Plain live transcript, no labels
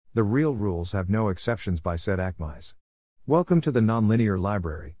The Real Rules Have No Exceptions by Said Achmiz. Welcome to the Nonlinear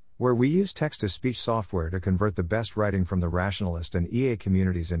Library, where we use text-to-speech software to convert the best writing from the Rationalist and EA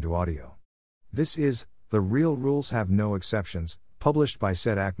communities into audio. This is The Real Rules Have No Exceptions, published by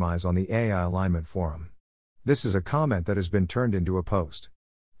Said Achmiz on the AI Alignment Forum. This is a comment that has been turned into a post.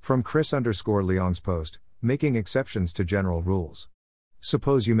 From Chris_Leong's post, Making Exceptions to General Rules.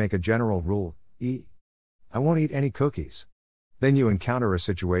 Suppose you make a general rule, I won't eat any cookies. Then you encounter a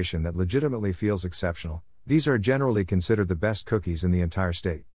situation that legitimately feels exceptional. These are generally considered the best cookies in the entire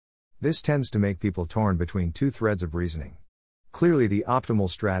state. This tends to make people torn between two threads of reasoning. Clearly, the optimal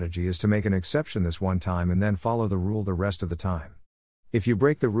strategy is to make an exception this one time and then follow the rule the rest of the time. If you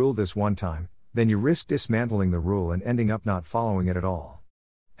break the rule this one time, then you risk dismantling the rule and ending up not following it at all.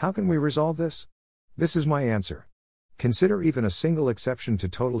 How can we resolve this? This is my answer. Consider even a single exception to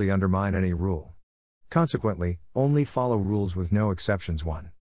totally undermine any rule. Consequently, only follow rules with no exceptions.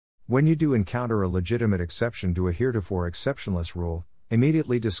 1. When you do encounter a legitimate exception to a heretofore-exceptionless rule,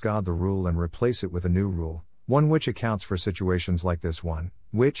 immediately discard the rule and replace it with a new rule, one which accounts for situations like this one,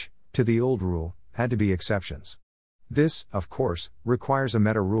 which, to the old rule, had to be exceptions. This, of course, requires a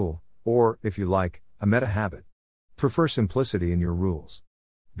meta-rule, or, if you like, a meta-habit. Prefer simplicity in your rules.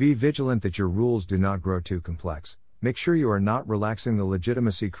 Be vigilant that your rules do not grow too complex. Make sure you are not relaxing the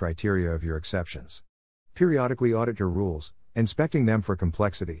legitimacy criteria of your exceptions. Periodically audit your rules, inspecting them for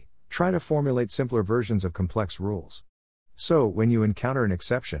complexity. Try to formulate simpler versions of complex rules. So, when you encounter an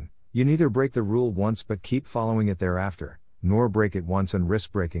exception, you neither break the rule once but keep following it thereafter, nor break it once and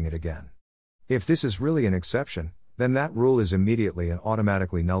risk breaking it again. If this is really an exception, then that rule is immediately and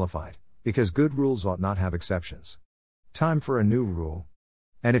automatically nullified, because good rules ought not have exceptions. Time for a new rule.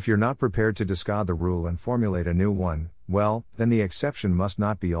 And if you're not prepared to discard the rule and formulate a new one, well, then the exception must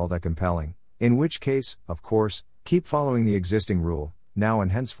not be all that compelling, in which case, of course, keep following the existing rule, now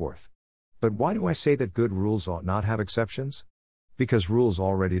and henceforth. But why do I say that good rules ought not have exceptions? Because rules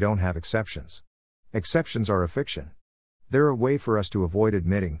already don't have exceptions. Exceptions are a fiction. They're a way for us to avoid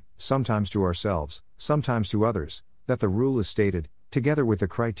admitting, sometimes to ourselves, sometimes to others, that the rule is stated, together with the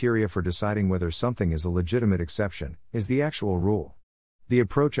criteria for deciding whether something is a legitimate exception, is the actual rule. The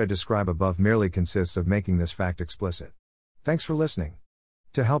approach I describe above merely consists of making this fact explicit. Thanks for listening.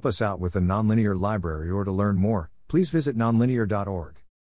 To help us out with the Nonlinear Library or to learn more, please visit nonlinear.org.